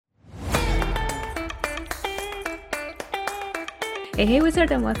Hey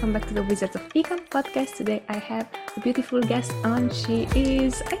Wizard, and welcome back to the Wizards of Ecom podcast. Today I have a beautiful guest on. She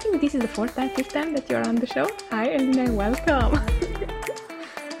is, I think this is the fifth time that you're on the show. Hi Elena, welcome.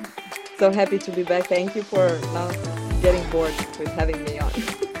 So happy to be back. Thank you for not getting bored with having me on.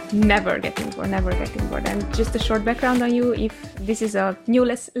 Never getting bored. And just a short background on you, if this is a new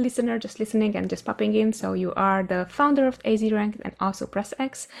listener just listening and just popping in, so you are the founder of AZRank and also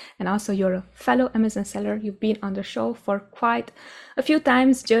PressX, and also you're a fellow Amazon seller. You've been on the show for quite a few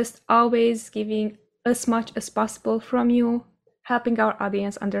times, just always giving as much as possible from you, helping our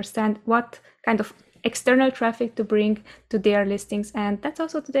audience understand what kind of external traffic to bring to their listings. And that's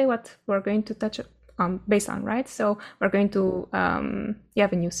also today what we're going to touch based on, right? So we're going to, you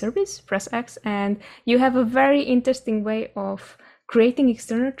have a new service, PressX, and you have a very interesting way of creating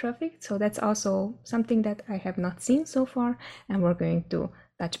external traffic. So that's also something that I have not seen so far, and we're going to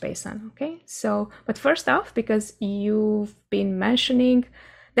touch base on, okay? So, but first off, because you've been mentioning,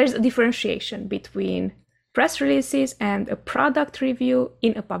 there's a differentiation between press releases and a product review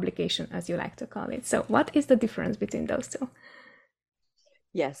in a publication, as you like to call it. So what is the difference between those two?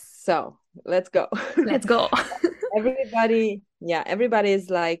 Yes, so let's go. Let's go. Everybody is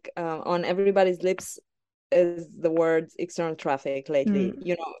like on everybody's lips is the word external traffic lately.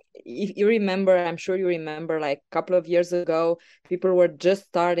 You know, if you remember, I'm sure you remember, like a couple of years ago, people were just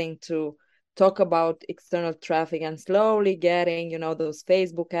starting to talk about external traffic and slowly getting, you know, those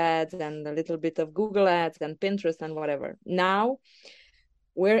Facebook ads and a little bit of Google ads and Pinterest and whatever. Now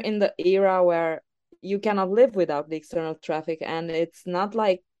we're in the era where you cannot live without the external traffic, and it's not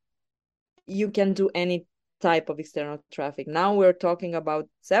like you can do any type of external traffic. Now we're talking about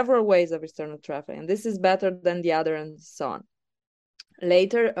several ways of external traffic, and this is better than the other and so on.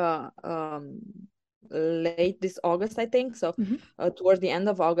 Later, late this August, I think, so towards the end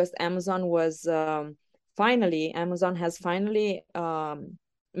of August, Amazon has finally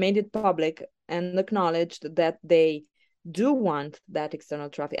made it public and acknowledged that they do want that external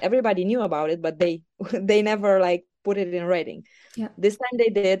traffic. Everybody knew about it, but they never like put it in writing. Yeah. This time they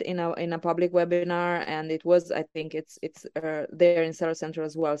did in a public webinar, and it was, I think it's there in Seller Central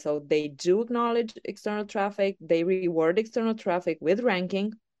as well. So they do acknowledge external traffic. They reward external traffic with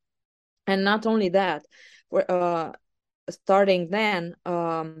ranking, and not only that, starting then,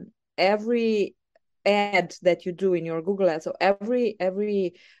 every ad that you do in your Google Ads, so every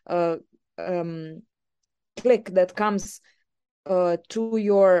click that comes to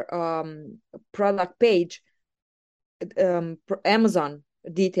your product page, Amazon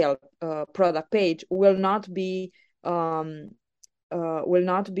detailed product page will not be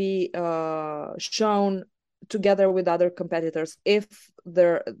shown together with other competitors if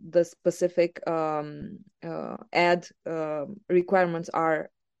the specific ad requirements are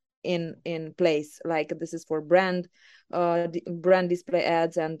in place, like this is for brand display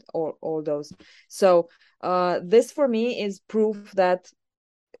ads and all those. So this for me is proof that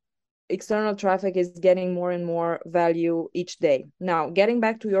external traffic is getting more and more value each day. Now, getting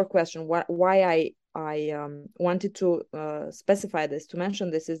back to your question, why I wanted to specify this, to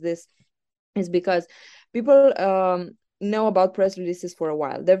mention this is because people know about press releases for a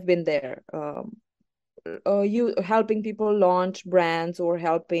while. They've been there. You helping people launch brands, or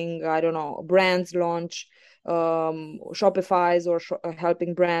helping, I don't know, brands launch Shopify's, or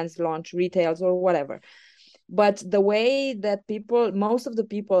helping brands launch retails or whatever. But the way that most of the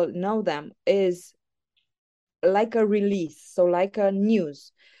people know them is like a release, so like a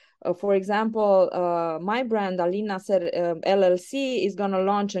news. For example, my brand, Alina Ser LLC, is going to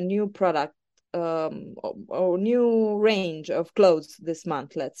launch a new product or new range of clothes this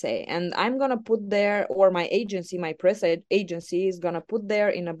month, let's say. And I'm going to put there, or my agency, my press agency is going to put there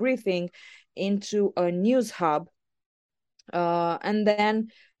in a briefing into a news hub. And then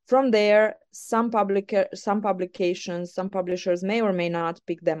from there, some publishers may or may not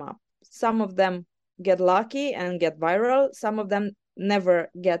pick them up. Some of them get lucky and get viral. Some of them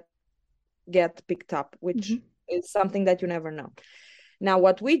never get picked up, which is something that you never know. Now,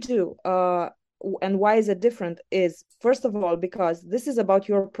 what we do, and why is it different, is, first of all, because this is about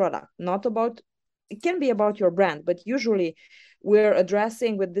your product, not about, it can be about your brand, but usually we're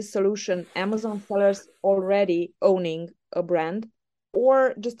addressing with this solution Amazon sellers already owning a brand,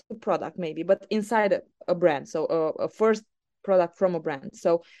 or just a product maybe, but inside a brand, so a first product from a brand.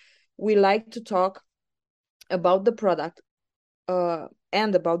 So we like to talk about the product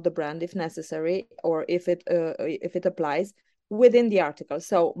and about the brand if necessary, or if it applies within the article.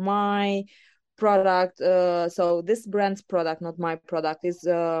 So my product, so this brand's product, not my product, is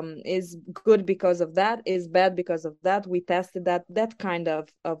good because of that, is bad because of that. We tested that kind of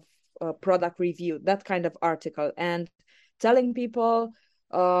product review, that kind of article. And telling people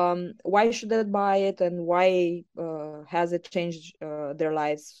why should they buy it and why has it changed their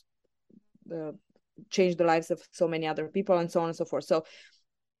lives, changed the lives of so many other people, and so on and so forth. So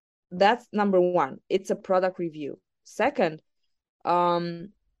that's number one. It's a product review. Second,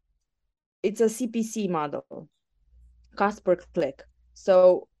 it's a CPC model, cost per click.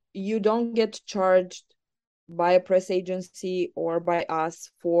 So you don't get charged by a press agency or by us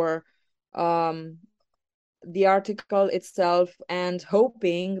for the article itself and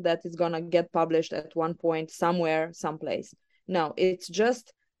hoping that it's gonna get published at one point somewhere, someplace. No, it's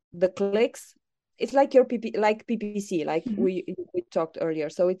just the clicks. It's like your PPC, like we talked earlier.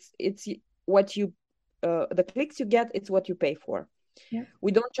 So it's what you the clicks you get, it's what you pay for. Yeah.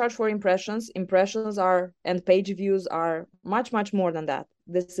 We don't charge for impressions. Impressions are and page views are much more than that.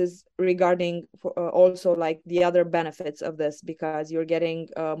 This is regarding also like the other benefits of this, because you're getting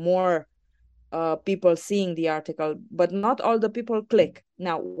more people seeing the article, but not all the people click.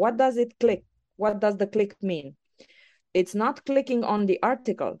 Now, what does it click? What does the click mean? It's not clicking on the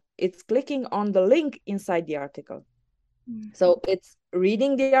article. It's clicking on the link inside the article. So it's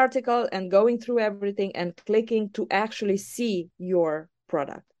reading the article and going through everything and clicking to actually see your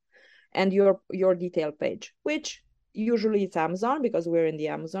product and your detail page, which usually it's Amazon, because we're in the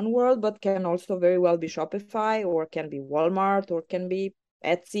Amazon world, but can also very well be Shopify, or can be Walmart, or can be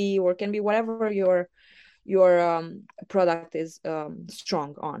Etsy, or can be whatever your product is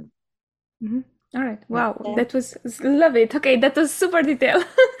strong on. All right. Wow, that was, love it. Okay, that was super detailed.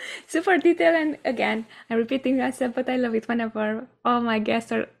 Super detailed. And again, I'm repeating myself, but I love it whenever all my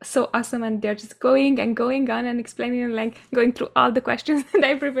guests are so awesome and they're just going on and explaining and like going through all the questions that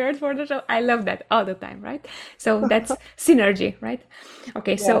I prepared for the show. I love that all the time, right? So that's synergy, right?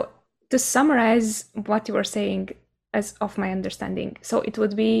 Okay, so to summarize what you were saying, as of my understanding, so it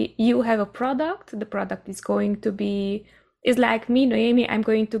would be, you have a product, the product is going to be, is like me, Noemi, I'm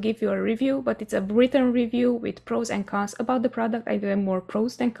going to give you a review, but it's a written review with pros and cons about the product. I do more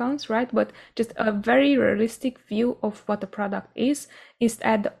pros than cons, right? But just a very realistic view of what the product is,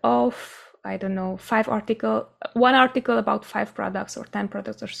 instead of, I don't know, one article about 5 products or 10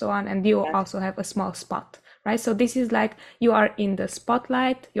 products or so on, and you also have a small spot, right? So this is like, you are in the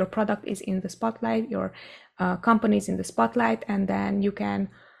spotlight, your product is in the spotlight, your company is in the spotlight, and then you can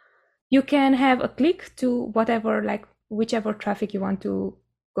have a click to whatever, like whichever traffic you want to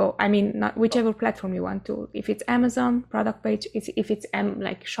go. I mean, not whichever platform you want to. If it's Amazon product page, if it's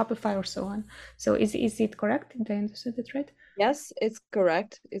like Shopify or so on. So is it correct? Did I understand it right? Yes, it's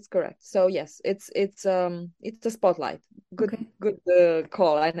correct. It's correct. So yes, it's a spotlight. Good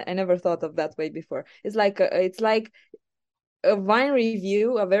call. I never thought of that way before. It's like a wine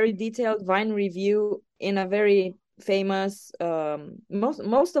review, a very detailed wine review in a very famous.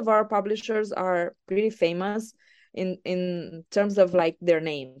 Most of our publishers are pretty famous in terms of like their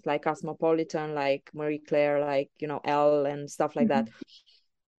names, like Cosmopolitan, like Marie Claire, like Elle and stuff like that.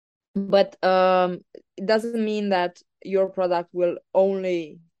 But it doesn't mean that your product will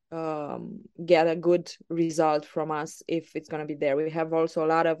only get a good result from us if it's going to be there. We have also a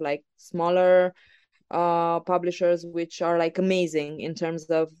lot of like smaller publishers which are like amazing in terms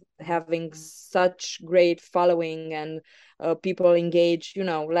of having such great following and people engage,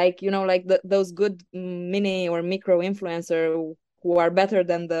 those good mini or micro influencer who are better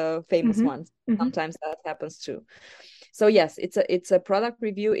than the famous ones. Sometimes that happens too. So yes, it's a product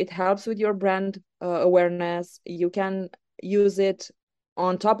review. It helps with your brand awareness. You can use it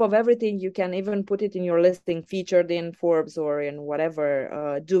on top of everything. You can even put it in your listing, featured in Forbes or in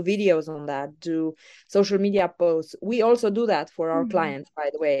whatever. Do videos on that. Do social media posts. We also do that for our clients, by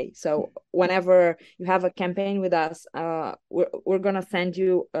the way. So whenever you have a campaign with us, we're gonna send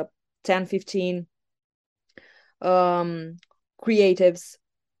you 10, 15 creatives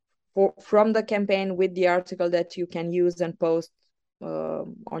from the campaign with the article that you can use and post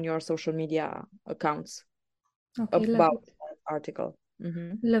on your social media accounts about that article.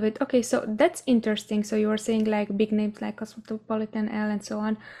 Love it. Okay, so that's interesting. So you were saying like big names like Cosmopolitan, Elle, and so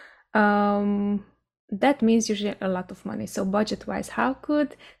on. That means usually a lot of money. So budget-wise, how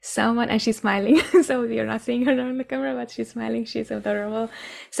could someone, and she's smiling, so you're not seeing her on the camera, but she's smiling, she's adorable.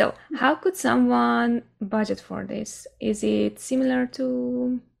 So how could someone budget for this? Is it similar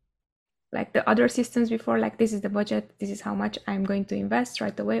to like the other systems before, like this is the budget, this is how much I'm going to invest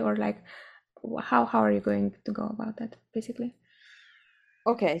right away, or like how are you going to go about that basically?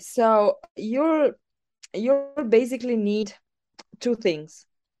 Okay, so you'll basically need 2 things.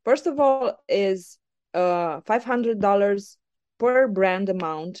 First of all is $500 per brand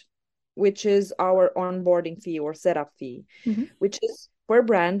amount, which is our onboarding fee or setup fee, which is per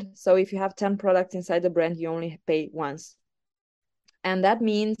brand. So if you have 10 products inside the brand, you only pay once. And that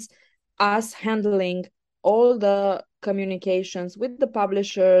means us handling all the communications with the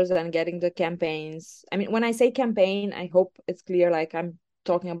publishers and getting the campaigns. I mean, when I say campaign, I hope it's clear, like I'm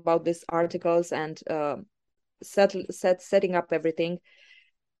talking about these articles and setting up everything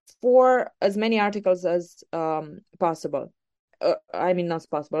for as many articles as possible. I mean, not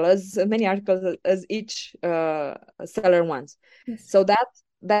possible, as many articles as each seller wants. Yes. So that's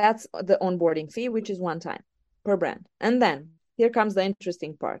the onboarding fee, which is one time per brand. And then here comes the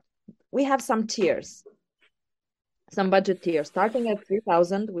interesting part. We have some tiers, some budget tiers, starting at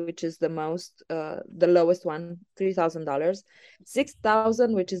 3,000, which is the lowest one, $3,000,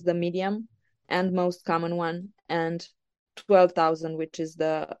 6,000, which is the medium and most common one, and 12,000, which is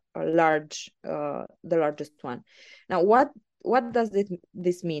the largest one. Now, what does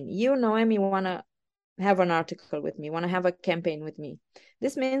this mean? You, Noemi, want to have an article with me, want to have a campaign with me.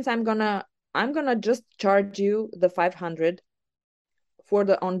 This means I'm gonna just charge you the 500 for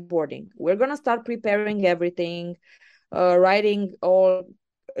the onboarding. We're gonna start preparing everything, doing all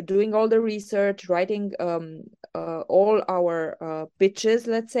the research, writing all our pitches.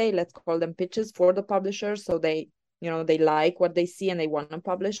 Let's call them pitches for the publishers, so they like what they see and they want to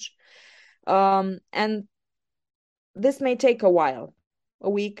publish. And this may take a while, a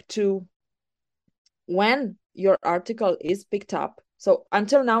week, two. When your article is picked up, so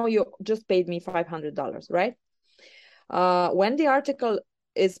until now you just paid me $500, right? When the article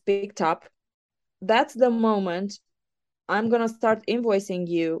is picked up, that's the moment I'm gonna start invoicing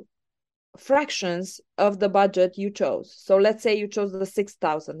you fractions of the budget you chose. So let's say you chose the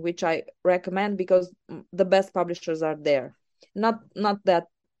 6,000, which I recommend because the best publishers are there. Not that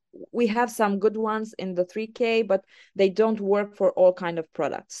we have some good ones in the 3K, but they don't work for all kind of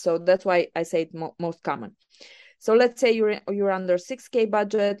products. So that's why I say it most common. So let's say you're under 6K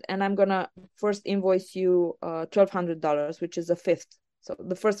budget, and I'm gonna first invoice you $1,200, which is a fifth, so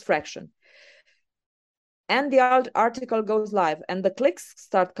the first fraction. And the article goes live, and the clicks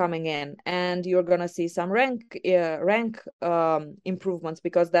start coming in, and you're gonna see some rank improvements,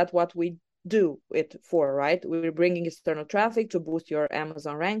 because that's what we do it for, right? We're bringing external traffic to boost your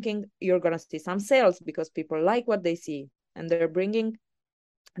Amazon ranking. You're gonna see some sales because people like what they see, and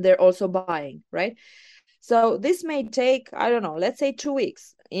they're also buying, right? So this may take, I don't know, let's say 2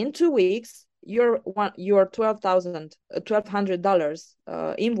 weeks. In 2 weeks, your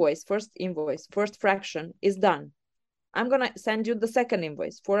 $1,200 first fraction is done. I'm gonna send you the second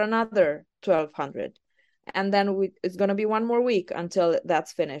invoice for another 1,200, and then it's gonna be 1 more week until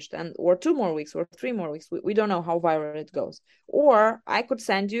that's finished, or 2 more weeks or 3 more weeks. We don't know how viral it goes. Or I could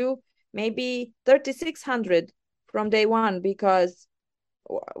send you maybe 3,600 from day one, because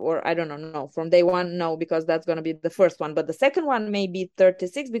or I don't know, no, from day one, no, because that's going to be the first one. But the second one may be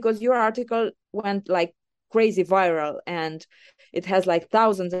 36 because your article went like crazy viral and it has like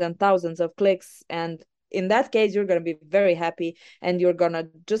thousands and thousands of clicks. And in that case, you're going to be very happy, and you're going to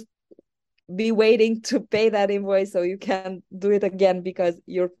just be waiting to pay that invoice so you can do it again, because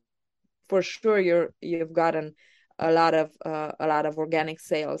you've gotten a lot of organic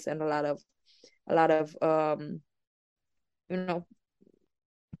sales and a lot of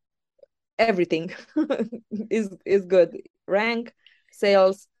everything is good. Rank,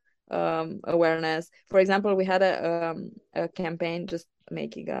 sales, awareness. For example, we had a campaign, just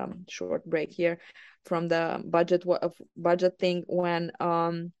making a short break here from the budget thing, when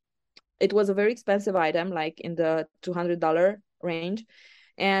it was a very expensive item, like in the $200 range,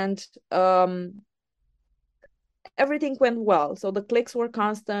 and everything went well. So the clicks were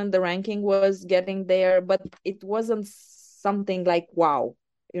constant, the ranking was getting there, but it wasn't something like wow.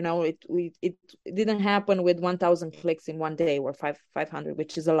 It didn't happen with 1,000 clicks in one day, or 500,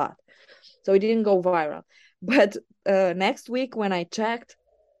 which is a lot. So it didn't go viral. But next week, when I checked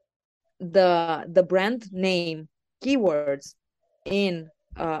the brand name keywords in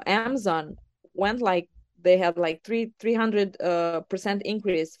Amazon, went like, they had like 300%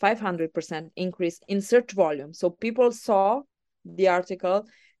 increase, 500% increase in search volume. So people saw the article,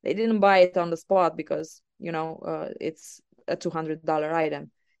 they didn't buy it on the spot because it's a $200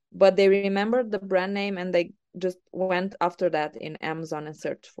 item, but they remembered the brand name and they just went after that in Amazon and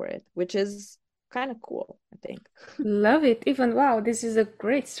searched for it, which is kind of cool, I think. Love it. Even, wow, this is a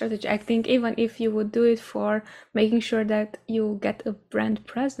great strategy. I think even if you would do it for making sure that you get a brand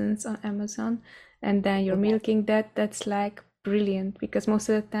presence on Amazon, and then you're milking that's like brilliant, because most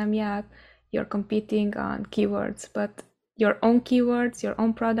of the time, yeah, you're competing on keywords, but your own keywords, your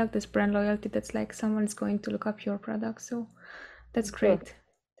own product is brand loyalty. That's like someone's going to look up your product. So that's great.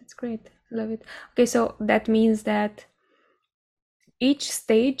 That's great. Love it. Okay, so that means that each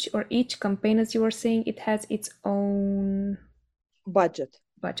stage or each campaign, as you were saying, it has its own budget.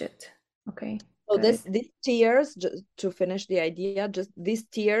 Okay. So Got it. these tiers, just to finish the idea, just these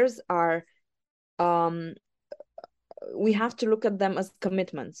tiers are we have to look at them as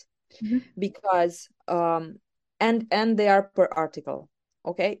commitments because and they are per article.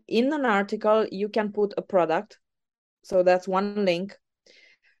 Okay, in an article you can put a product, so that's one link.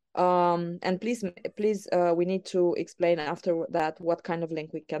 And please we need to explain after that what kind of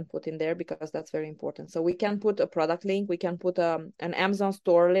link we can put in there, because that's very important. So we can put a product link, we can put an Amazon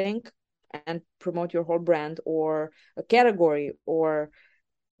store link and promote your whole brand, or a category or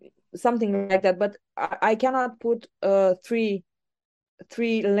something like that. But I cannot put three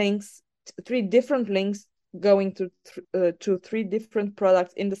links, three different links going to three different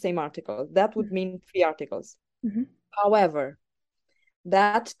products in the same article. That would mean 3 articles. However,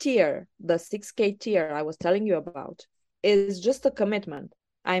 that tier, the 6K tier I was telling you about, is just a commitment.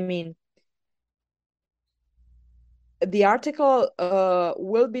 I mean, the article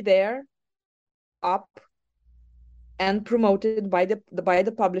will be there, up and promoted by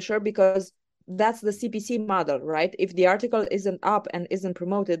the publisher, because that's the CPC model, right? If the article isn't up and isn't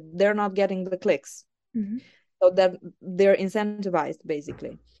promoted, they're not getting the clicks. So that they're incentivized,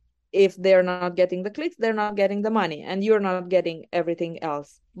 basically. If they're not getting the clicks, they're not getting the money, and you're not getting everything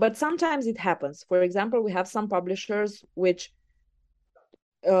else. But sometimes it happens. For example, we have some publishers which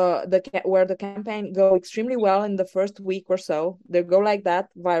where the campaign go extremely well in the first week or so. They go like that,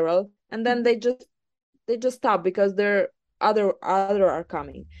 viral, and then they just stop because there other are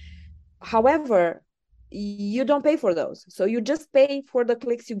coming. However, you don't pay for those, so you just pay for the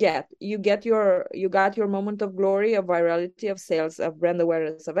clicks you get. You got your moment of glory, of virality, of sales, of brand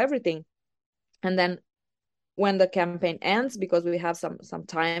awareness, of everything. And then when the campaign ends, because we have some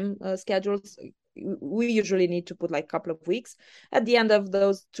time schedules, we usually need to put like a couple of weeks. At the end of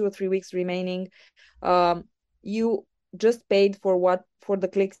those 2 or 3 weeks remaining, you just paid for the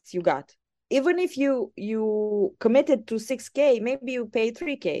clicks you got. Even if you committed to 6K, maybe you pay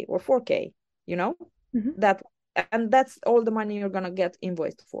 3K or 4K, that's all the money you're gonna get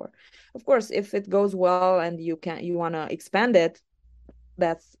invoiced for. Of course, if it goes well and you want to expand it,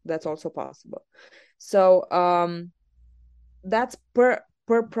 that's also possible. So that's per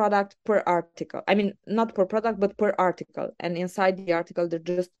product, per article. I mean, not per product, but per article. And inside the article, there's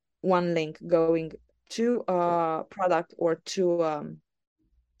just one link going to a product or to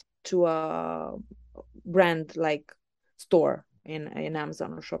a brand like store in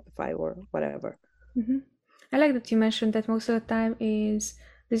Amazon or Shopify or whatever. I like that you mentioned that most of the time this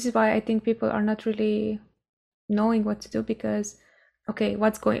is why I think people are not really knowing what to do, because okay,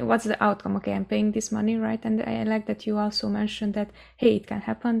 what's the outcome? Okay, I'm paying this money, right? And I like that you also mentioned that, hey, it can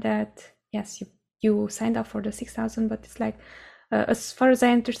happen that yes, you signed up for the 6,000, but it's like as far as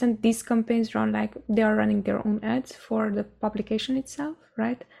I understand, these campaigns run like they are running their own ads for the publication itself,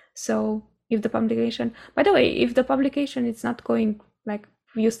 right? So if the publication, by the way, if the publication is not going, like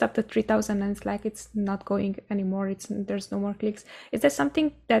you stopped at 3,000 and it's like it's not going anymore, there's no more clicks, is there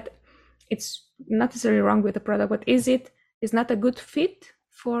something that it's not necessarily wrong with the product, but is not a good fit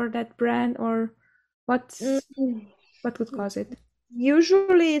for that brand, or what could cause it?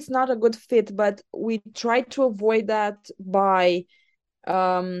 Usually it's not a good fit, but we try to avoid that by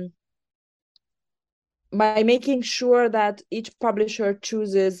making sure that each publisher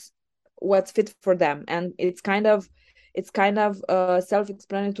chooses what's fit for them. And it's kind of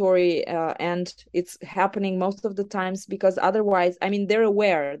self-explanatory, and it's happening most of the times, because otherwise, I mean, they're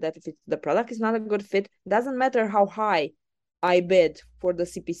aware that if the product is not a good fit, doesn't matter how high I bid for the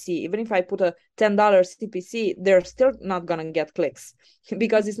CPC. Even if I put a $10 CPC, they're still not going to get clicks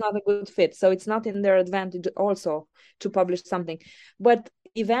because it's not a good fit. So it's not in their advantage also to publish something. But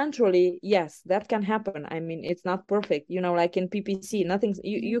eventually, yes, that can happen. I mean, it's not perfect, like in PPC,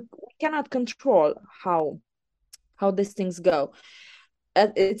 you cannot control how these things go.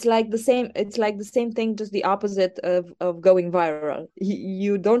 It's like the same thing, just the opposite of going viral.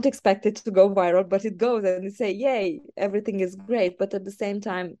 You don't expect it to go viral, but it goes, and you say, yay, everything is great. But at the same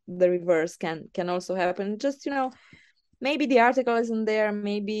time, the reverse can also happen. Just, maybe the article isn't there,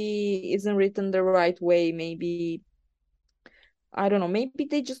 maybe isn't written the right way, maybe, I don't know, maybe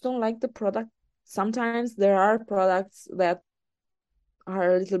they just don't like the product. Sometimes there are products that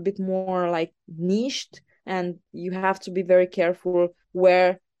are a little bit more like niched, and you have to be very careful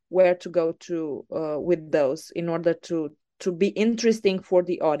where to go to with those in order to be interesting for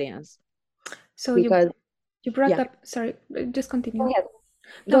the audience. So because, you brought up, sorry, just continue. Go ahead.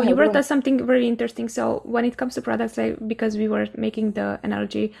 You brought up something very interesting. So when it comes to products, because we were making the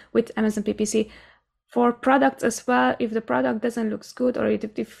analogy with Amazon PPC, for products as well, if the product doesn't look good, or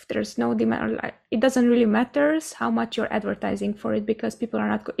if there's no demand, it doesn't really matters how much you're advertising for it, because people are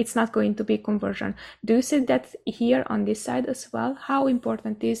not, it's not going to be conversion. Do you see that here on this side as well? How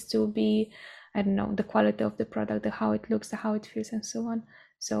important it is to be, I don't know, the quality of the product, how it looks, how it feels, and so on.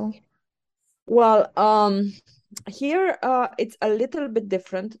 So, well, here it's a little bit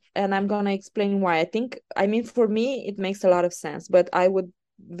different, and I'm gonna explain why. I mean, for me, it makes a lot of sense, but I would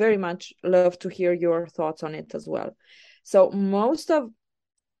very much love to hear your thoughts on it as well. So most of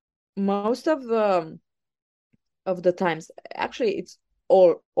the times, actually, it's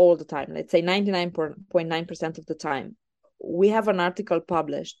all the time. Let's say 99.9% of the time, we have an article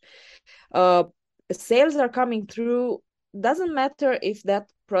published. Sales are coming through. Doesn't matter if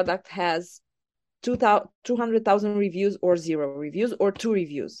that product has 200,000 reviews or 0 reviews or 2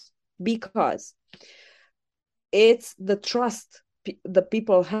 reviews, because it's the trust the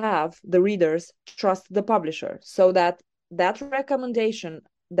people have, the readers trust the publisher, so that recommendation,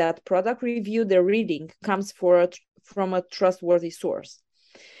 that product review they're reading comes from a trustworthy source.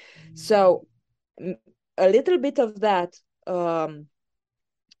 So a little bit of that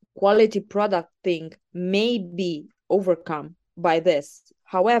quality product thing may be overcome by this.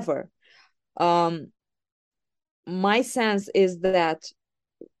 However, my sense is that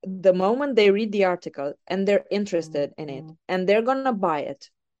the moment they read the article and they're interested in it and they're gonna buy it,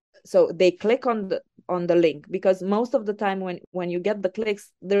 so they click on the link, because most of the time when you get the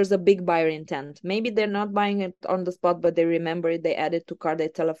clicks, there's a big buyer intent. Maybe they're not buying it on the spot, but they remember it, they add it to cart, they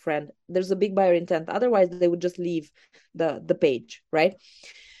tell a friend. There's a big buyer intent. Otherwise they would just leave the page, right?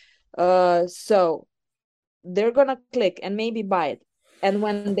 So they're gonna click and maybe buy it, and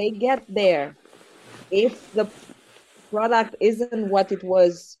when they get there, if the product isn't what it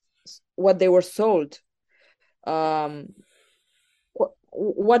was, what they were sold, what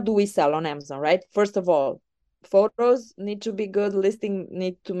do we sell on Amazon, right? First of all, photos need to be good, listing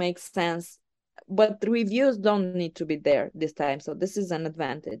need to make sense, but the reviews don't need to be there this time. So this is an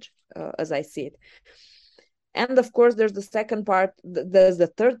advantage, as I see it. And of course, there's the second part. There's the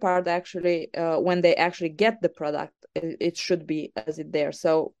third part, actually, when they actually get the product, it should be as it there.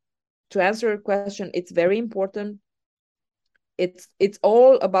 So to answer your question, it's very important. It's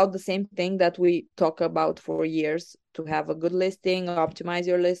all about the same thing that we talk about for years: to have a good listing, optimize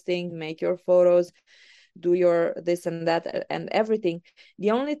your listing, make your photos, do your this and that and everything. The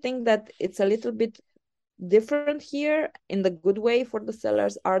only thing that it's a little bit different here, in the good way, for the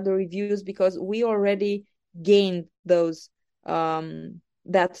sellers are the reviews, because we already gained those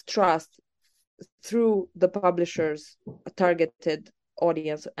that trust through the publisher's targeted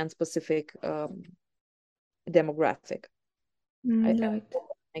audience and specific demographic. I think that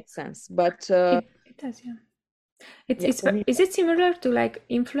makes sense, but it does, yeah. Is it similar to like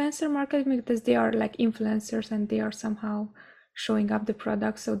influencer marketing, because they are like influencers and they are somehow showing up the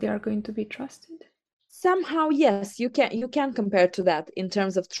product, so they are going to be trusted? Somehow, yes, you can compare to that in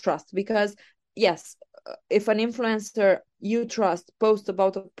terms of trust, because yes, if an influencer you trust posts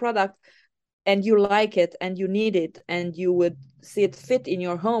about a product and you like it and you need it and you would see it fit in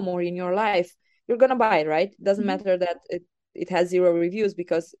your home or in your life, you're gonna buy it, right? It doesn't matter that it has 0 reviews,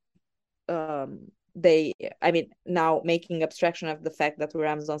 because I mean, now making abstraction of the fact that we're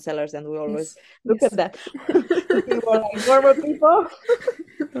Amazon sellers and we always look at that. We were like normal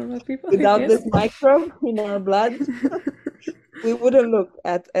people without this microbe in our blood. We wouldn't look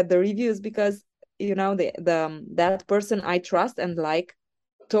at the reviews, because that person I trust and like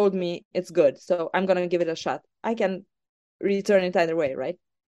told me it's good, so I'm gonna give it a shot. I can return it either way, right?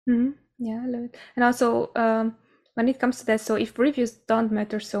 Yeah, I love it. And also, when it comes to that, so if reviews don't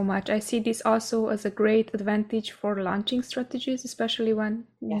matter so much, I see this also as a great advantage for launching strategies, especially when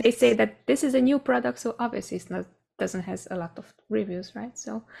they say that this is a new product, so obviously doesn't has a lot of reviews, right?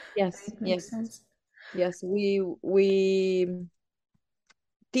 So it makes sense. Yes, we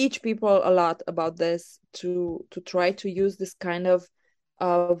teach people a lot about this, to try to use this kind of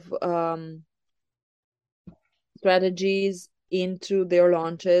strategies into their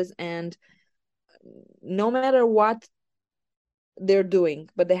launches, and no matter what they're doing,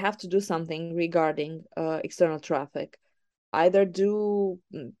 but they have to do something regarding external traffic. Either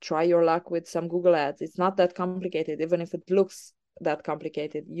try your luck with some Google ads. It's not that complicated. Even if it looks that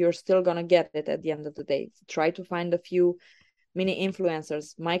complicated, you're still gonna get it at the end of the day. Try to find a few mini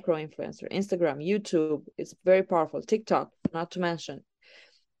influencers, micro influencer, Instagram, YouTube is very powerful, TikTok, not to mention.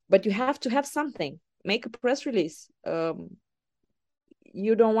 But you have to have something. Make a press release.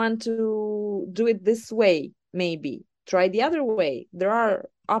 You don't want to do it this way, maybe try the other way. There are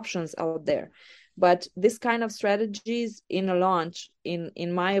options out there, but this kind of strategies in a launch,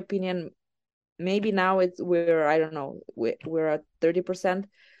 in my opinion, maybe now we're, I don't know, we're at 30%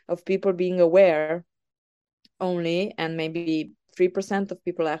 of people being aware only, and maybe 3% of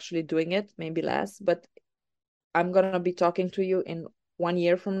people actually doing it, maybe less. But I'm gonna be talking to you in 1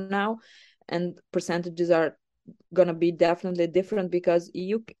 year from now, and percentages are gonna be definitely different, because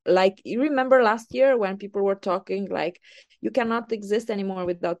you remember last year when people were talking like you cannot exist anymore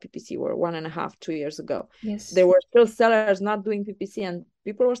without PPC, or 1.5-2 years ago. Yes. There were still sellers not doing PPC, and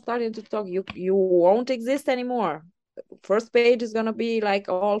people were starting to talk, you won't exist anymore. First page is gonna be like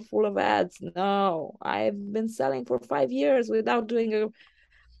all full of ads. No, I've been selling for 5 years without doing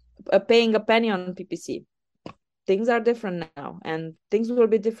a paying a penny on PPC. Things are different now, and things will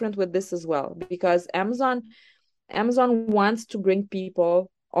be different with this as well, because Amazon wants to bring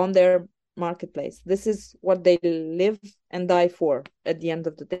people on their marketplace. This is what they live and die for at the end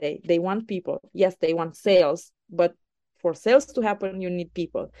of the day. They want people. Yes, they want sales, but for sales to happen, you need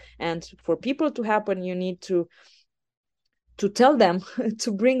people. And for people to happen, you need to tell them,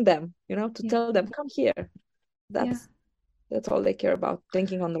 to bring them, to tell them, come here. That's all they care about,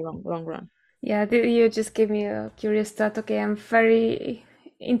 thinking on the long run. Yeah, you just gave me a curious thought. Okay, I'm very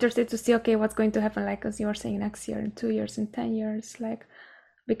interested to see, okay, what's going to happen, like, as you were saying, next year, in 2 years, in 10 years, like,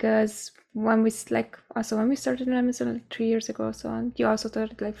 because when we started on Amazon like 3 years ago, so on, you also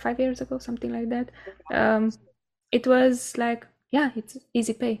started like 5 years ago, something like that. It was like, yeah, it's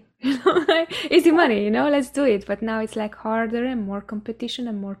easy pay, like easy money, let's do it. But now it's like harder and more competition,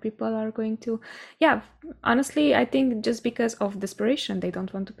 and more people are going to, yeah, honestly, I think just because of desperation, they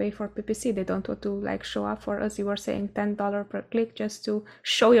don't want to pay for PPC. They don't want to like show up for, as you were saying, $10 per click just to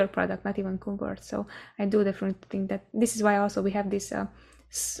show your product, not even convert. So I do definitely think that this is why also we have this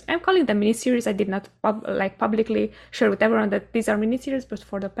I'm calling them mini series. I did not publicly share with everyone that these are mini series, but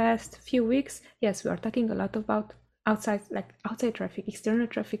for the past few weeks, yes, we are talking a lot about outside traffic, external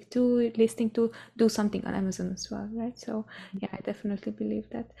traffic to listing, to do something on Amazon as well, right? So yeah, I definitely believe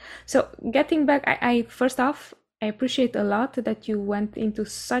that. So getting back, I first off, I appreciate a lot that you went into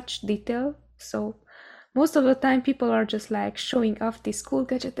such detail. So most of the time people are just like showing off this cool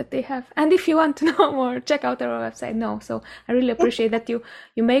gadget that they have, and if you want to know more, check out our website. No, so I really appreciate that you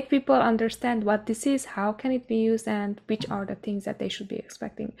make people understand what this is, how can it be used, and which are the things that they should be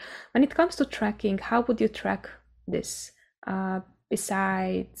expecting. When it comes to tracking, how would you track this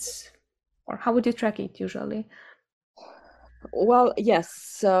besides, or how would you track it usually? Well, yes.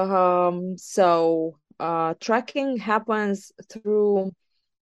 So tracking happens through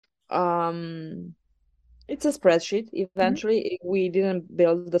it's a spreadsheet. Eventually, we didn't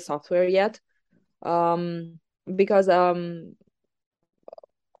build the software yet, because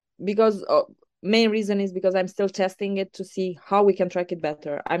main reason is because I'm still testing it to see how we can track it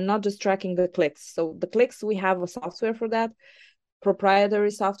better. I'm not just tracking the clicks. So the clicks, we have a software for that, proprietary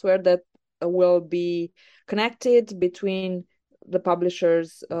software that will be connected between the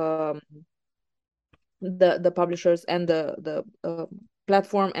publishers, the publishers and the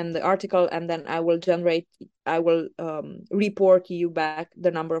platform and the article, and then I will report you back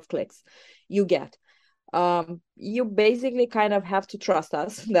the number of clicks you get. You basically kind of have to trust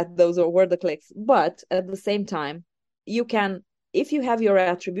us that those were the clicks, but at the same time, you can, if you have your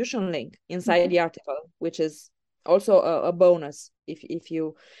attribution link inside the article, which is also a bonus, if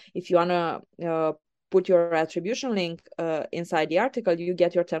you want to put your attribution link inside the article, you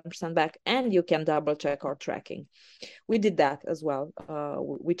get your 10% back, and you can double check our tracking. We did that as well.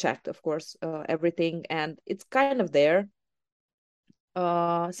 We checked, of course, everything, and it's kind of there.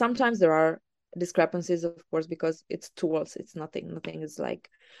 Sometimes there are discrepancies, of course, because it's tools. It's nothing is like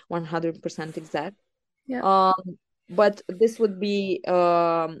 100% exact. Yeah. But this would be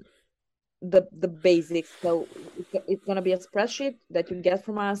the basics. So it's gonna be a spreadsheet that you get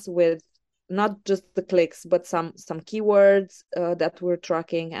from us with not just the clicks, but some keywords that we're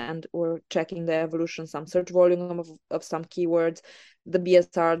tracking, and we're checking the evolution, some search volume of some keywords, the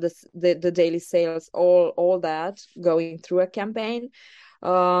BSR, the daily sales, all that going through a campaign.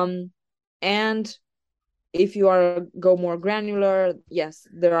 And if you go more granular, yes,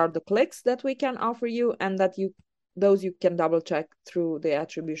 there are the clicks that we can offer you, and those you can double check through the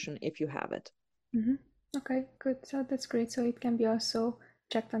attribution if you have it. Okay, good. So that's great. So it can be also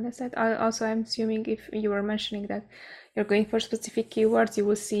checked on the site. I'm assuming if you were mentioning that you're going for specific keywords, you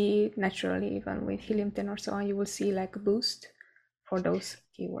will see naturally, even with Helium 10 or so on, you will see like a boost for those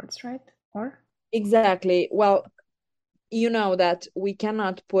keywords, right? Or exactly. Well, you know that we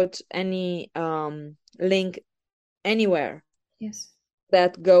cannot put any link anywhere. Yes.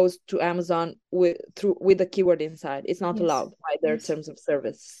 That goes to Amazon with the keyword inside. It's not allowed by their terms of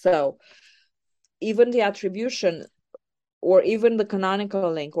service. So even the attribution, or even the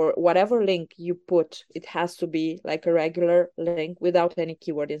canonical link or whatever link you put, it has to be like a regular link without any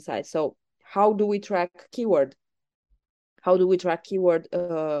keyword inside. So how do we track keyword? How do we track keyword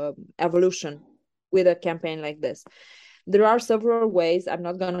evolution with a campaign like this? There are several ways. I'm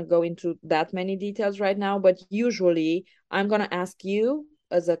not going to go into that many details right now, but usually I'm going to ask you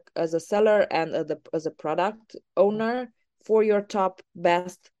as a seller and as a product owner for your top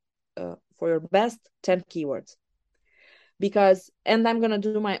best for your best 10 keywords. Because, and I'm going to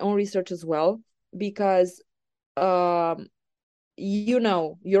do my own research as well, because you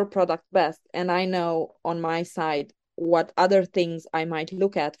know your product best, and I know on my side what other things I might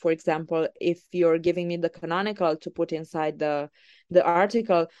look at. For example, if you're giving me the canonical to put inside the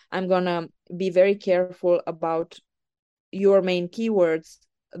article, I'm gonna be very careful about your main keywords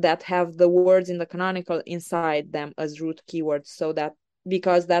that have the words in the canonical inside them as root keywords, so that,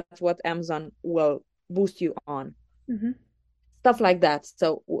 because that's what Amazon will boost you on. Mm-hmm. Stuff like that.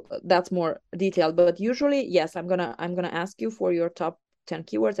 So that's more detailed, but usually, yes, I'm gonna ask you for your top 10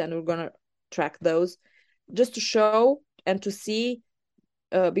 keywords, and we're gonna track those just to show and to see,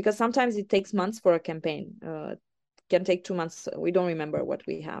 because sometimes it takes months for a campaign. It can take 2 months. We don't remember what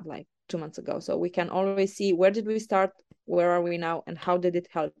we have like 2 months ago, so we can always see where did we start, where are we now, and how did it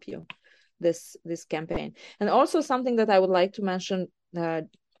help you, this campaign. And also something that I would like to mention,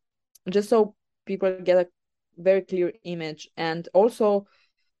 just so people get a very clear image, and also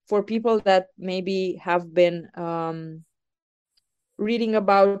for people that maybe have been reading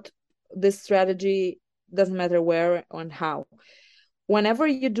about this strategy, doesn't matter where and how. Whenever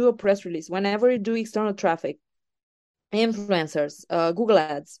you do a press release, whenever you do external traffic, influencers, Google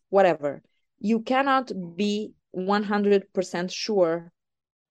ads, whatever, you cannot be 100% sure,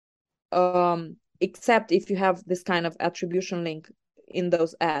 except if you have this kind of attribution link in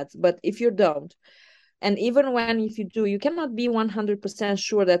those ads. But if you don't, and even when, if you do, you cannot be 100%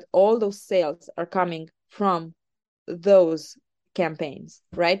 sure that all those sales are coming from those campaigns,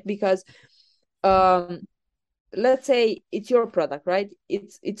 right? Because let's say it's your product, right?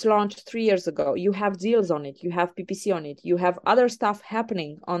 It's launched 3 years ago. You have deals on it, you have PPC on it, you have other stuff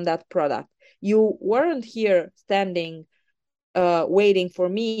happening on that product. You weren't here standing waiting for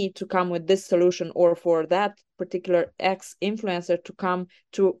me to come with this solution, or for that particular X influencer to come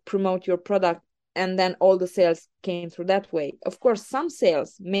to promote your product, and then all the sales came through that way. Of course, some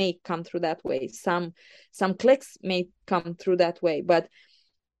sales may come through that way, some clicks may come through that way, but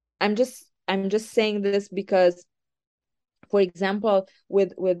I'm just saying this because, for example,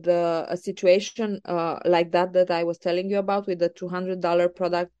 with a situation like that I was telling you about, with the $200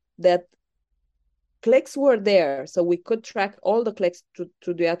 product, that clicks were there, so we could track all the clicks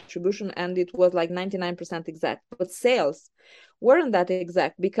to the attribution, and it was like 99% exact, but sales weren't that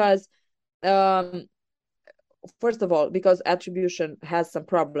exact, because first of all, because attribution has some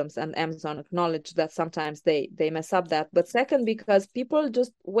problems, and Amazon acknowledged that sometimes they mess up that. But second, because people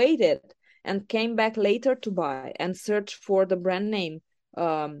just waited and came back later to buy and search for the brand name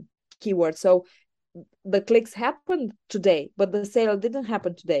keyword. So the clicks happened today, but the sale didn't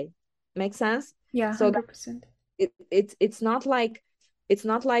happen today. Make sense? Yeah, So 100%. it's not like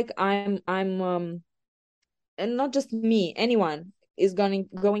I'm and not just me, anyone is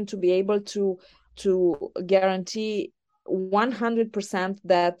going to be able to guarantee 100%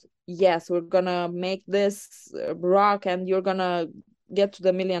 that yes, we're gonna make this rock and you're gonna get to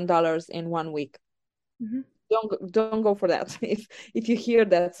the $1 million in 1 week. Mm-hmm. Don't go for that. If you hear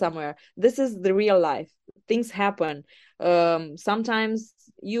that somewhere, this is the real life. Things happen. Sometimes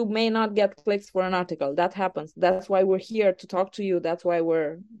you may not get clicks for an article. That happens. That's why we're here to talk to you. That's why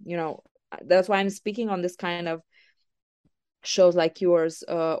that's why I'm speaking on this kind of shows like yours,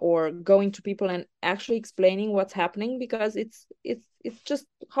 or going to people and actually explaining what's happening, because it's just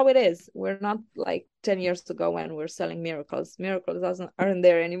how it is. We're not like 10 years ago when we're selling miracles aren't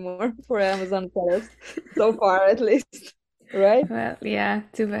there anymore for Amazon sellers, so far at least, right? Well, yeah,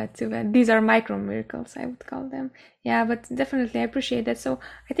 too bad. These are micro miracles, I would call them. Yeah, but definitely I appreciate that. So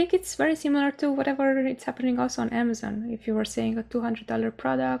I think it's very similar to whatever it's happening also on Amazon. If you were saying a $200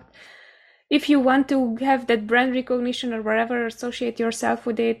 product, if you want to have that brand recognition or whatever, associate yourself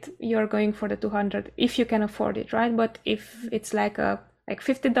with it, you're going for the 200 if you can afford it, right? But if it's like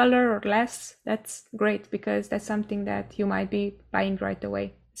 $50 or less, that's great, because that's something that you might be buying right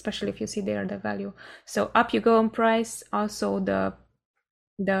away, especially if you see there the value. So up you go on price, also the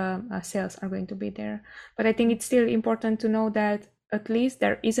sales are going to be there. But I think it's still important to know that at least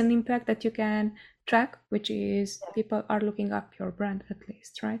there is an impact that you can track, which is people are looking up your brand at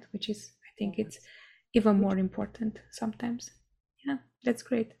least, right? Which is, I think it's even more important sometimes. Yeah. That's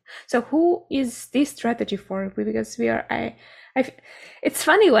great. So who is this strategy for? Because it's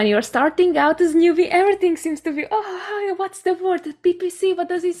funny when you're starting out as newbie, everything seems to be, oh, what's the word? PPC, what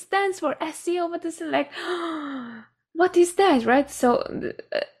does it stand for? SEO, what does it like? What is that, right? So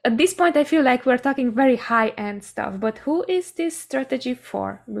at this point, I feel like we're talking very high-end stuff, but who is this strategy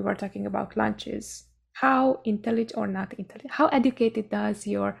for? We were talking about launches. How intelligent or not intelligent? How educated does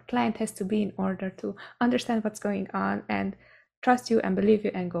your client has to be in order to understand what's going on and trust you and believe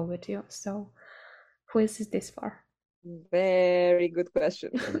you and go with you? So who is this for? Very good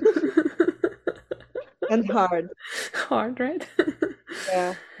question. And hard. Hard, right?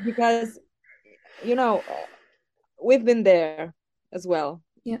 Yeah, because we've been there as well.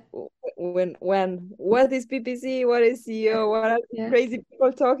 Yeah. When what is PPC? What is SEO? What are Yeah. crazy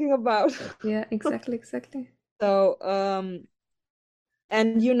people talking about? Yeah, exactly. So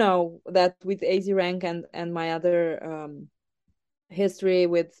and you know that with AZRank and my other history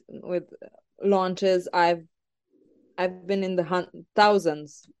with launches, I've been in the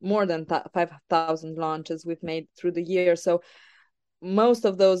thousands, more than 5,000 launches we've made through the year. So most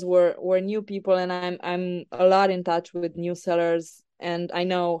of those were new people, and I'm a lot in touch with new sellers, and I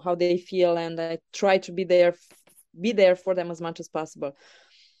know how they feel, and I try to be there for them as much as possible.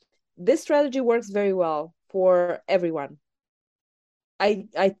 This strategy works very well for everyone.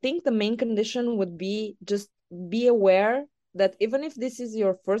 I think the main condition would be just be aware that even if this is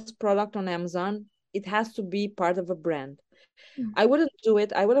your first product on Amazon, it has to be part of a brand. I wouldn't do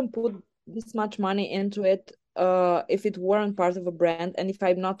it. I wouldn't put this much money into it if it weren't part of a brand and if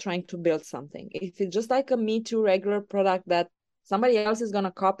I'm not trying to build something. If it's just like a Me Too regular product that somebody else is going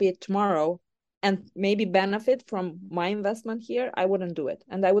to copy it tomorrow and maybe benefit from my investment here, I wouldn't do it.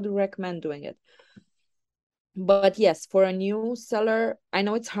 And I would recommend doing it. But yes, for a new seller, I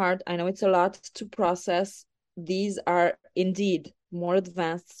know it's hard. I know it's a lot to process. These are indeed more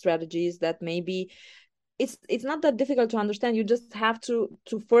advanced strategies that maybe it's not that difficult to understand. You just have to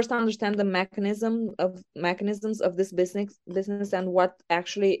first understand the mechanisms of this business and what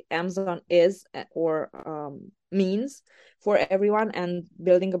actually Amazon is or means for everyone, and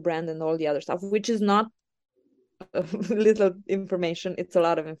building a brand and all the other stuff, which is not little information. It's a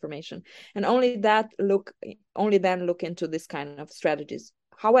lot of information, and only then look into this kind of strategies.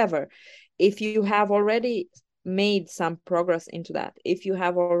 However, if you have already made some progress into that, if you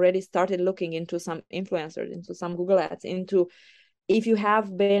have already started looking into some influencers, into some Google ads, if you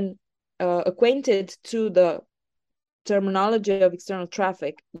have been acquainted to the terminology of external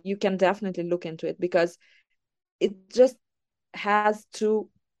traffic, you can definitely look into it, because it just has to,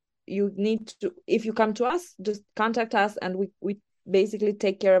 you need to, if you come to us, just contact us and we basically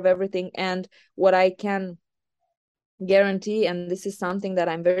take care of everything. And what I can guarantee, and this is something that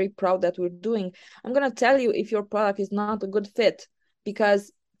I'm very proud that we're doing, I'm going to tell you if your product is not a good fit,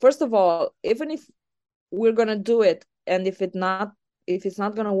 because first of all, even if we're going to do it, and if it's not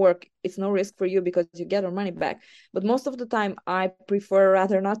going to work, it's no risk for you because you get our money back. But most of the time I prefer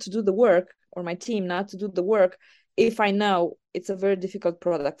rather not to do the work, or my team not to do the work, if I know it's a very difficult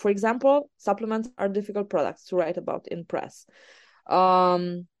product. For example, supplements are difficult products to write about in press.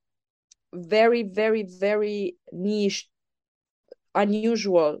 Very, very, very niche,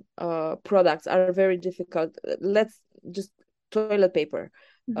 unusual products are very difficult. Let's just toilet paper,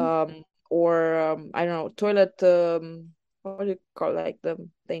 or I don't know, toilet. What do you call, like the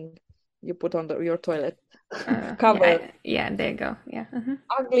thing you put on your toilet cover? Yeah, there you go. Yeah.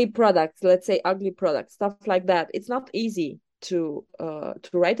 Ugly products, let's say ugly products, stuff like that. It's not easy to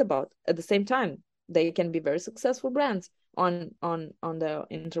write about. At the same time, they can be very successful brands on the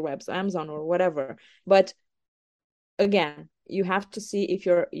interwebs, Amazon or whatever. But again, you have to see if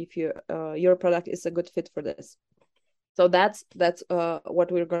your product is a good fit for this. So that's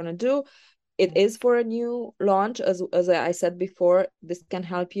what we're gonna do. It is for a new launch, as I said before. This can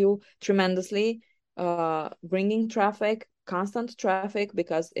help you tremendously, bringing traffic, constant traffic,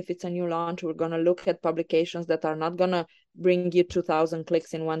 because if it's a new launch, we're gonna look at publications that are not gonna bring you 2,000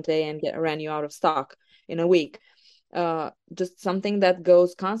 clicks in one day and run you out of stock in a week. Just something that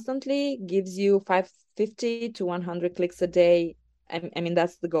goes constantly, gives you 50 to 100 clicks a day. I mean,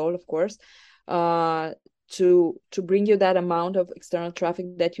 that's the goal, of course, to bring you that amount of external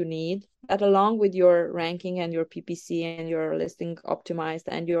traffic that you need, that along with your ranking and your PPC and your listing optimized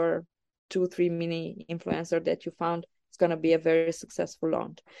and your 2-3 mini influencer that you found, it's going to be a very successful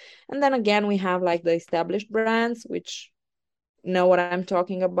launch. And then again, we have like the established brands, which know what I'm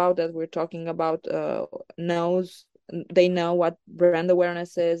talking about, that we're talking about, they know what brand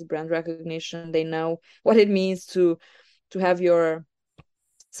awareness is, brand recognition. They know what it means to have your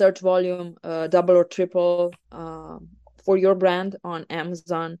search volume double or triple for your brand on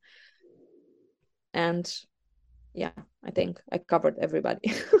Amazon. And yeah, I think I covered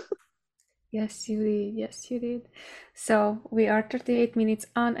everybody. Yes, you did. Yes, you did. So we are 38 minutes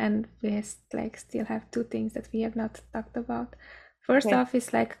on, and we like still have two things that we have not talked about. First Okay. off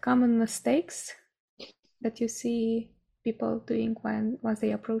is like common mistakes that you see people doing once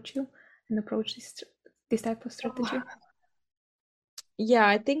they approach you and approach this type of strategy. Yeah,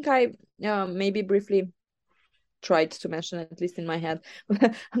 I think I maybe briefly tried to mention it, at least in my head.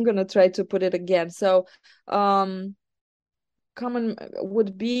 I'm gonna try to put it again. So common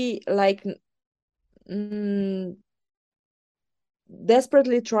would be like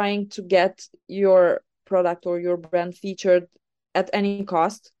desperately trying to get your product or your brand featured at any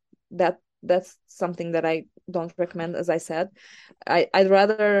cost. That's something that I don't recommend. As I said, I'd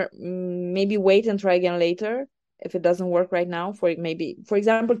rather maybe wait and try again later if it doesn't work right now. For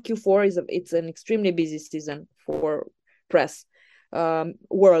example, Q4 it's an extremely busy season for press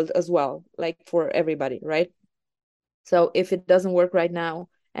world as well, like for everybody, right? So if it doesn't work right now,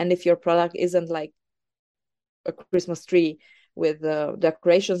 and if your product isn't like a Christmas tree with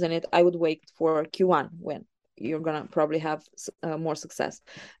decorations in it, I would wait for Q1 when you're gonna probably have more success.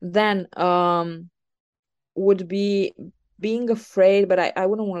 Then would be being afraid, but I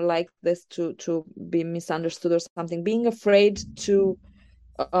wouldn't want to like this to be misunderstood or something. Being afraid to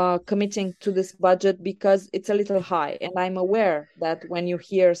committing to this budget because it's a little high, and I'm aware that when you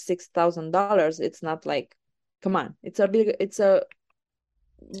hear $6,000, it's not like, come on, it's a big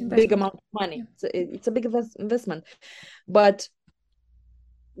amount of money. It's a big investment, but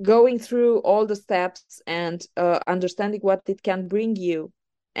going through all the steps and understanding what it can bring you,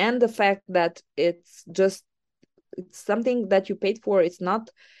 and the fact that it's something that you paid for. It's not,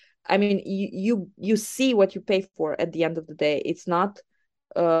 I mean, you see what you pay for at the end of the day. It's not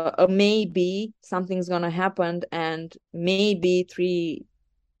a maybe something's gonna happen, and maybe 3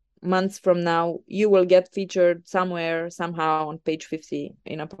 months from now you will get featured somewhere somehow on page 50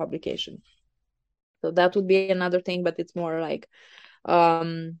 in a publication. So that would be another thing, but it's more like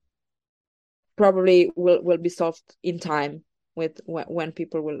probably will be solved in time with when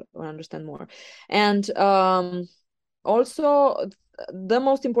people will understand more. And also the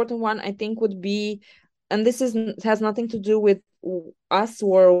most important one I think would be, and this has nothing to do with us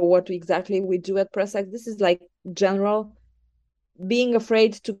or what exactly we do at PressX. This is like general, being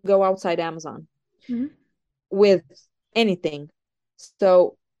afraid to go outside Amazon with anything.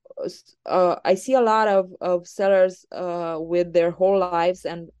 So I see a lot of sellers with their whole lives,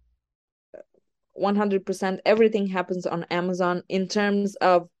 and 100% everything happens on Amazon in terms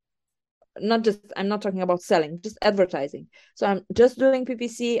of I'm not talking about selling, just advertising. So I'm just doing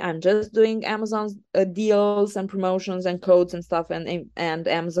PPC, I'm just doing Amazon's deals and promotions and codes and stuff, and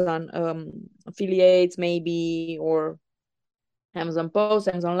Amazon affiliates maybe, or Amazon Post,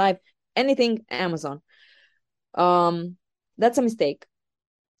 Amazon Live, anything Amazon. That's a mistake.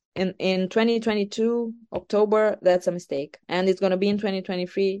 In 2022 October, that's a mistake, and it's going to be in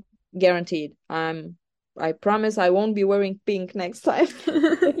 2023 guaranteed. I promise I won't be wearing pink next time.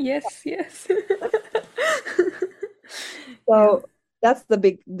 Yes. So that's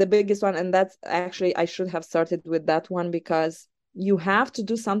the biggest one, and that's actually, I should have started with that one, because you have to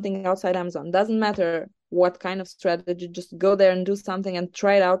do something outside Amazon. Doesn't matter what kind of strategy, just go there and do something and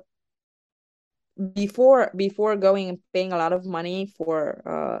try it out before going and paying a lot of money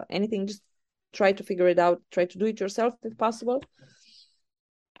for anything. Just try to figure it out, try to do it yourself if possible,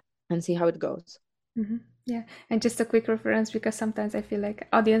 and see how it goes. Yeah, and just a quick reference, because sometimes I feel like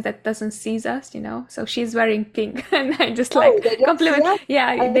audience that doesn't sees us, so she's wearing pink, and I just compliment.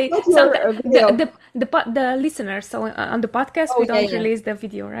 Yeah, they the listeners. So on the podcast we don't release the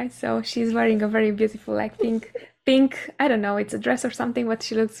video, right? So she's wearing a very beautiful pink. I don't know, it's a dress or something, but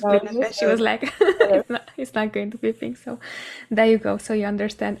she looks beautiful. And she was like, it's not going to be pink. So there you go. So you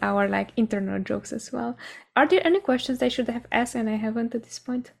understand our internal jokes as well. Are there any questions I should have asked and I haven't at this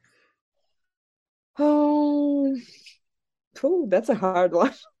point? Oh, that's a hard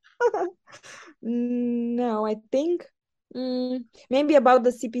one. No, I think maybe about the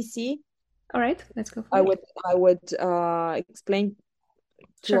CPC. All right, let's go for it. I would explain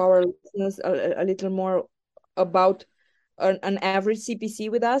to our listeners a little more about an average CPC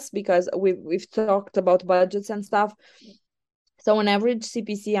with us, because we've talked about budgets and stuff. So an average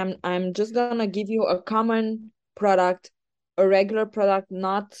CPC, I'm just gonna give you a common product, a regular product,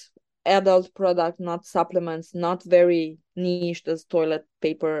 not adult product, not supplements, not very niche as toilet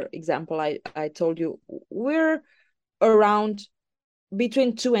paper example I told you. We're around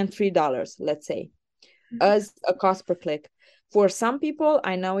between $2 and $3, let's say, as a cost per click. For some people,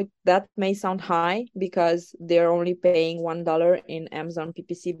 I know that may sound high because they're only paying $1 in Amazon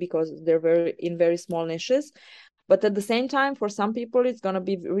PPC because they're very small niches. But at the same time, for some people, it's going to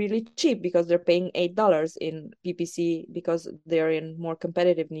be really cheap because they're paying $8 in PPC because they're in more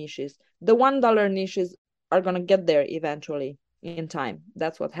competitive niches. The $1 niches are going to get there eventually in time.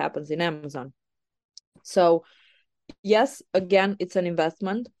 That's what happens in Amazon. So yes, again, it's an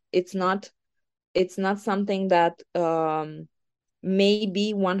investment. It's not something that may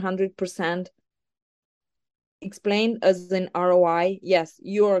be 100% explained as an ROI. Yes,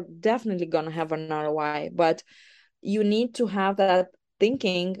 you're definitely going to have an ROI, but you need to have that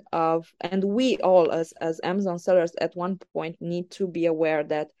thinking of, and we all as Amazon sellers at one point need to be aware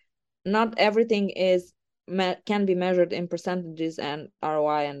that not everything can be measured in percentages and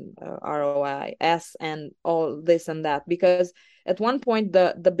ROI and ROIS and all this and that, because at one point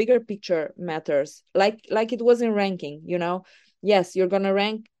the bigger picture matters, like it was in ranking. Yes, you're going to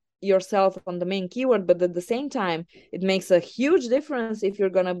rank yourself on the main keyword, but at the same time it makes a huge difference if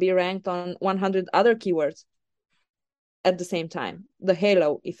you're going to be ranked on 100 other keywords at the same time. The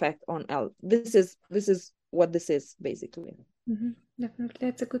halo effect on L. This is what this is basically. Mm-hmm. Definitely,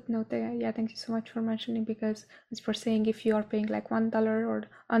 that's a good note. Yeah, thank you so much for mentioning, because as for saying, if you are paying like $1 or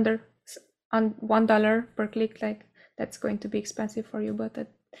under on $1 per click, like that's going to be expensive for you. But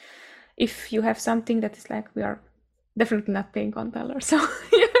if you have something that is like, we are definitely not paying $1, so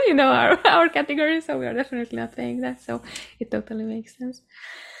our category, so we are definitely not paying that. So it totally makes sense.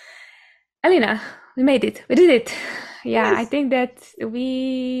 Alina, we made it. We did it. Yeah, yes. I think that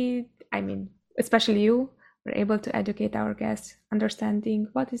especially you, we're able to educate our guests, understanding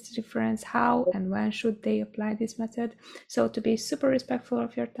what is the difference, how and when should they apply this method. So to be super respectful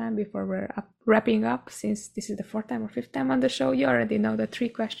of your time before we're wrapping up, since this is the 4th time or 5th time on the show, you already know the 3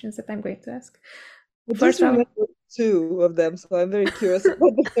 questions that I'm going to ask. First of all, 2 of them, so I'm very curious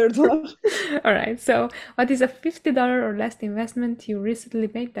about the 3rd one. All right. So what is a $50 or less investment you recently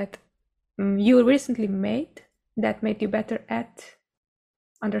made that made you better at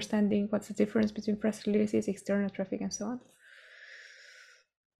understanding what's the difference between press releases, external traffic, and so on?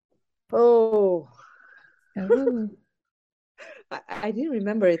 Oh. I didn't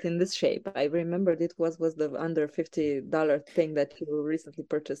remember it in this shape. I remembered it was the under $50 thing that you recently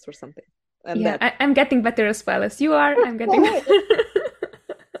purchased or something. And yeah, I'm getting better as well as you are. I'm getting better.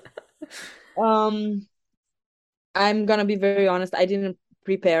 I'm gonna be very honest. I didn't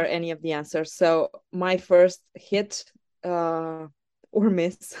prepare any of the answers, so my first hit or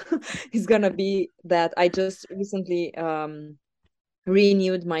miss is gonna be that I just recently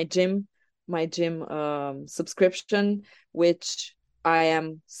renewed my gym subscription, which I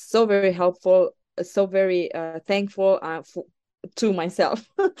am so very thankful to myself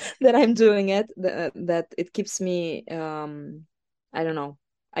that I'm doing it, that it keeps me I don't know,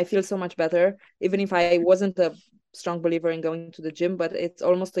 I feel so much better, even if I wasn't a strong believer in going to the gym. But it's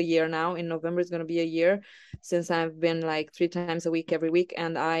almost a year now. In November is going to be a year since I've been like 3 times a week every week,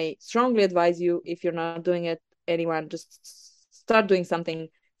 and I strongly advise you, if you're not doing it, anyone, just start doing something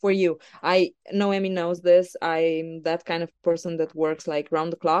for you. I know Emmy knows this. I'm that kind of person that works like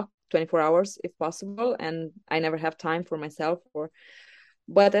round the clock, 24 hours if possible, and I never have time for myself.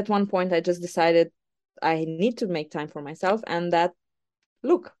 But at one point I just decided I need to make time for myself, and that,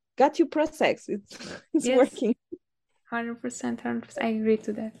 look, got you PressX. It's yes. Working. 100%. I agree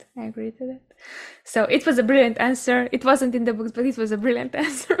to that. So it was a brilliant answer. It wasn't in the books, but it was a brilliant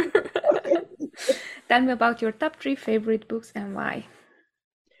answer. Tell me about your top 3 favorite books and why.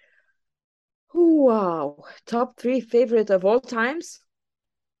 Wow. Top 3 favorite of all times?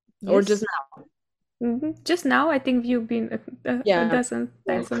 Yes. Or just now? Mm-hmm. Just now. I think you've been a dozen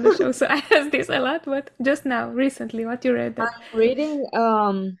times on the show, so I ask this a lot, but just now, recently, what you read? I'm reading,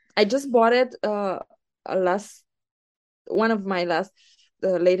 I just bought it one of my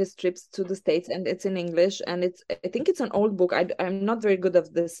latest trips to the States, and it's in English, and I think it's an old book. I'm not very good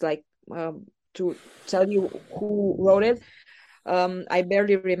at this, like to tell you who wrote it. I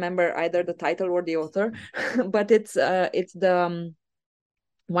barely remember either the title or the author, but it's the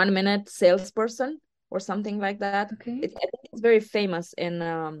 1 Minute Salesperson or something like that. Okay. I think it's very famous in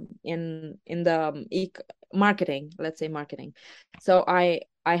the marketing, let's say marketing. So I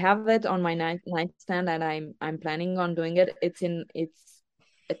have it on my nightstand, and I'm planning on doing it. I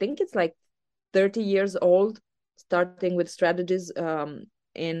think it's like 30 years old, starting with strategies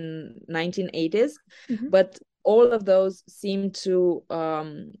in 1980s, mm-hmm. But all of those seem to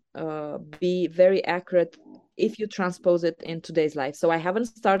be very accurate if you transpose it in today's life. So I haven't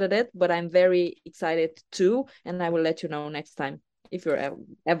started it, but I'm very excited too, and I will let you know next time. if you're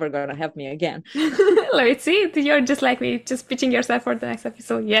ever gonna have me again. Let's see. You're just like me, just pitching yourself for the next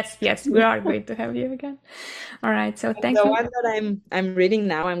episode. Yes, we are going to have you again. All right. So thank you. The one that I'm reading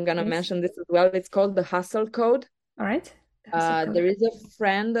now, I'm gonna mention this as well. It's called The Hustle Code. All right. There is a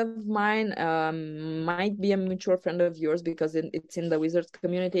friend of mine, might be a mutual friend of yours because it's in the Wizards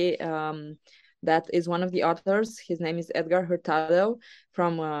community. That is one of the authors. His name is Edgar Hurtado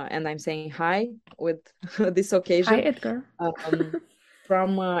from, and I'm saying hi with this occasion. Hi, Edgar.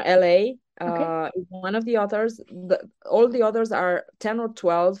 From LA. Okay. One of the authors. All the others are 10 or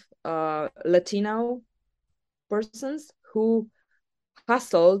 12 Latino persons who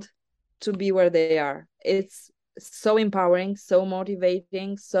hustled to be where they are. It's so empowering, so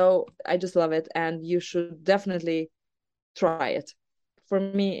motivating. So I just love it, and you should definitely try it. For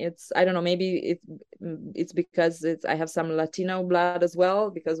me, I don't know, maybe it's because I have some Latino blood as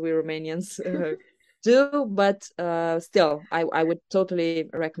well, because we Romanians do, but still, I would totally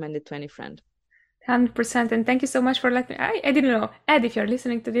recommend it to any friend. 100%. And thank you so much for letting me. I didn't know. Ed, if you're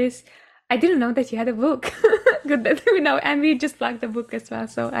listening to this, I didn't know that you had a book. Good that we know. And we just plugged the book as well.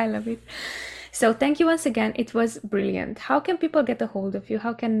 So I love it. So thank you once again. It was brilliant. How can people get a hold of you?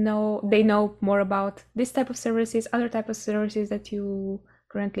 How can they know more about this type of services, other type of services that you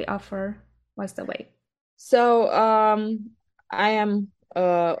currently offer? What's the way? So I am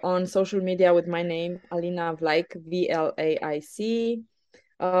on social media with my name, Alina Vlaic, VLAIC.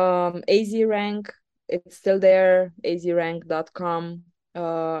 AZRank, it's still there, azrank.com,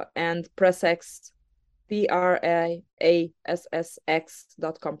 and PressX, PRASSX.com,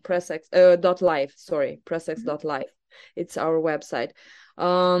 PressX .live, sorry, PressX.live. It's our website.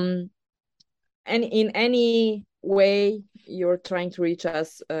 And in any way you're trying to reach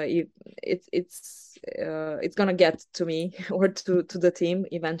us, it's gonna get to me or to the team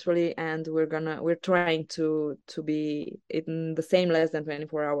eventually, and we're trying to be in the same less than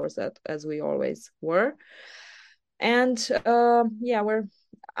 24 hours as we always were. And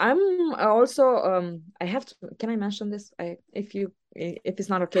I'm also I have to, can I mention this? If it's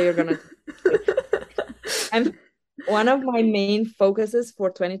not okay, you're gonna I'm one of my main focuses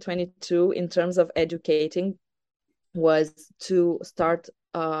for 2022 in terms of educating was to start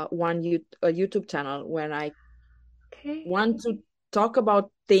a YouTube channel when I want to talk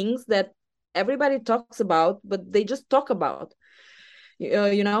about things that everybody talks about, but they just talk about.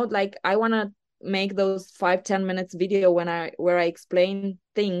 Like I want to make those 5-10 minutes video where I explain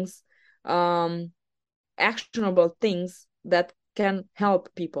things, actionable things that can help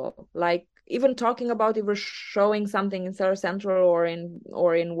people, like even talking about if we're showing something in Seller Central or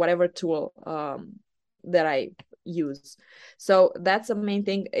in whatever tool that I use. So that's the main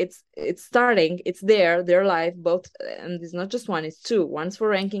thing. It's starting, it's they're live both, and it's not just one, it's two. One's for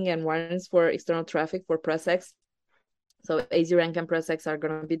ranking and one is for external traffic for PressX. So AZRank and PressX are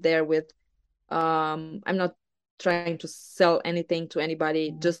gonna be there with I'm not trying to sell anything to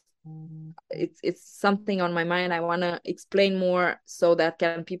anybody, just it's something on my mind. I want to explain more so that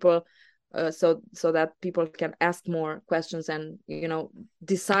people so that people can ask more questions and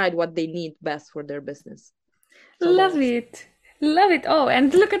decide what they need best for their business. So love it. Oh,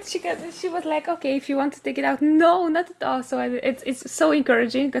 and look at she was like, okay, if you want to take it out, no, not at all. So it's so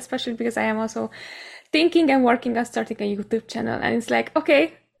encouraging, especially because I am also thinking and working on starting a YouTube channel, and it's like,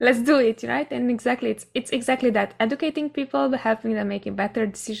 okay, let's do it, right? And exactly, it's exactly that, educating people, helping them making better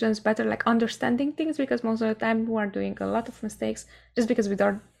decisions, better like understanding things, because most of the time we are doing a lot of mistakes just because we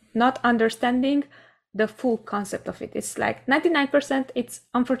are not understanding the full concept of it. It's like 99%,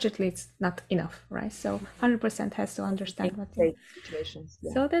 unfortunately it's not enough, right? So 100% has to understand what situations.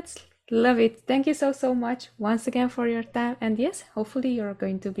 Yeah. So that's love it. Thank you so much once again for your time, and yes, hopefully you're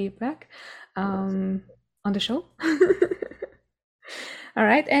going to be back on the show. All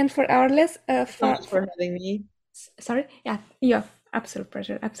right, and for our thanks for having me. Sorry, yeah, absolute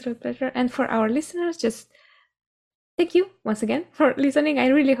pleasure. And for our listeners, just thank you once again for listening. I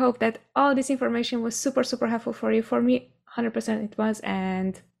really hope that all this information was super helpful for you. For me, 100% it was.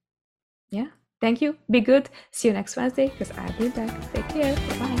 And yeah, thank you. Be good. See you next Wednesday because I'll be back. Take care.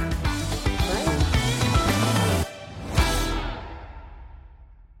 Bye.